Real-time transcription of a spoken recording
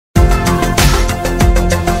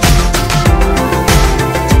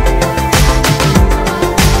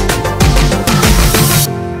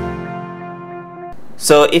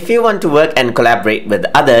So if you want to work and collaborate with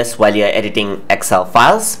others while you're editing Excel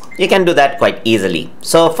files, you can do that quite easily.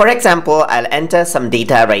 So for example, I'll enter some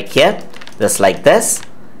data right here, just like this,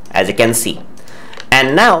 as you can see.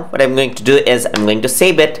 And now what I'm going to do is I'm going to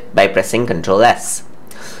save it by pressing Ctrl S.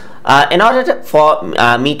 In order for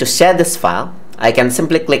me to share this file, I can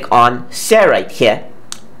simply click on share right here,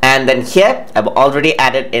 and then here I've already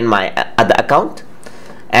added in my other account,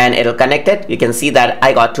 and it'll connect it. You can see that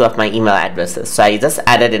I got 2 of my email addresses, so I just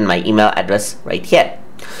added in my email address right here.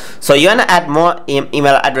 So you want to add more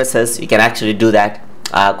email addresses, you can actually do that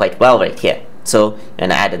quite well right here. So you're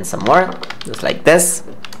going to add in some more, just like this,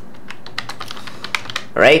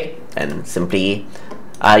 right? And simply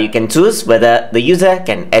you can choose whether the user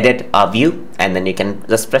can edit or view, and then you can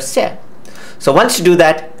just press share. So once you do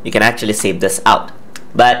that, you can actually save this out.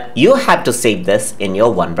 But you have to save this in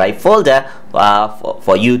your OneDrive folder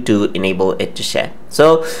for you to enable it to share.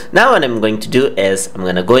 So now what I'm going to do is I'm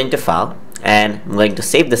going to go into File, and I'm going to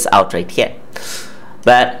save this out right here.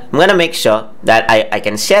 But I'm going to make sure that I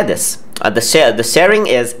can share this. The sharing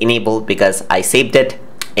is enabled because I saved it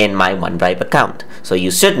in my OneDrive account. So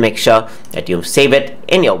you should make sure that you save it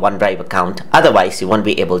in your OneDrive account, otherwise you won't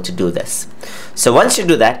be able to do this. So once you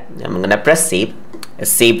do that, I'm going to press save.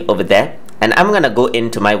 It's saved over there, and I'm going to go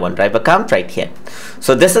into my OneDrive account right here.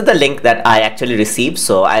 So this is the link that I actually received.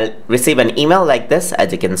 So I'll receive an email like this,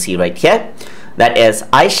 as you can see right here. That is,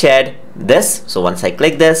 I shared this. So once I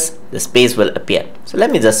click this, this page will appear. So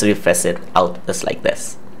let me just refresh it out just like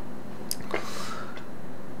this,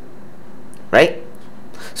 right?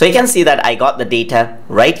 So you can see that I got the data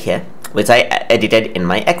right here, which I edited in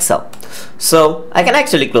my Excel. So I can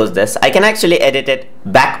actually close this. I can actually edit it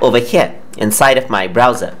back over here inside of my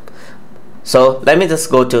browser. So let me just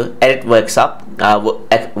go to Edit Workshop,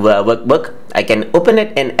 Workbook. I can open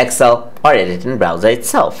it in Excel or edit in browser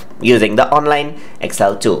itself using the online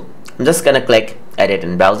Excel tool. I'm just going to click Edit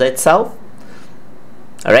in browser itself.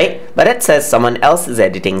 Alright, but it says someone else is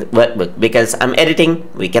editing Workbook. Because I'm editing,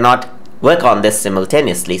 we cannot work on this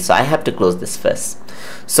simultaneously, so I have to close this first.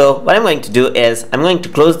 So what I'm going to do is I'm going to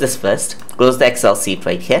close this first, close the Excel sheet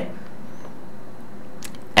right here,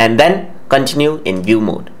 and then continue in view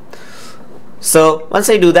mode. So once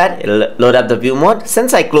I do that, it'll load up the view mode.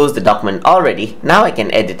 Since I closed the document already, now I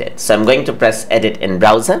can edit it. So I'm going to press edit in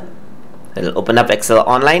browser. It'll open up Excel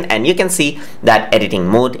online, and you can see that editing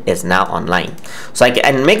mode is now online. So I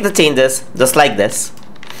can make the changes just like this,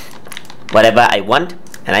 whatever I want,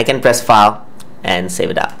 and I can press file and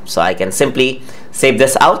save it up. So I can simply save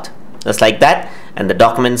this out just like that, and the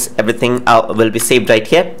documents, everything will be saved right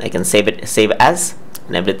here. I can save it, save as,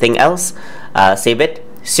 and everything else, save it,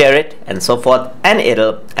 share it, and so forth,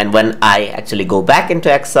 and when I actually go back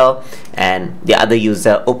into Excel and the other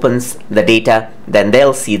user opens the data, then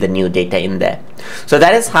they'll see the new data in there. So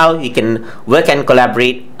that is how you can work and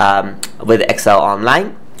collaborate with Excel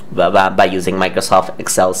online by using Microsoft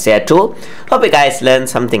Excel share tool. Hope you guys learned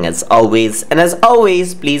something as always, and as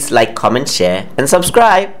always, please like, comment, share, and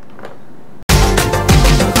subscribe.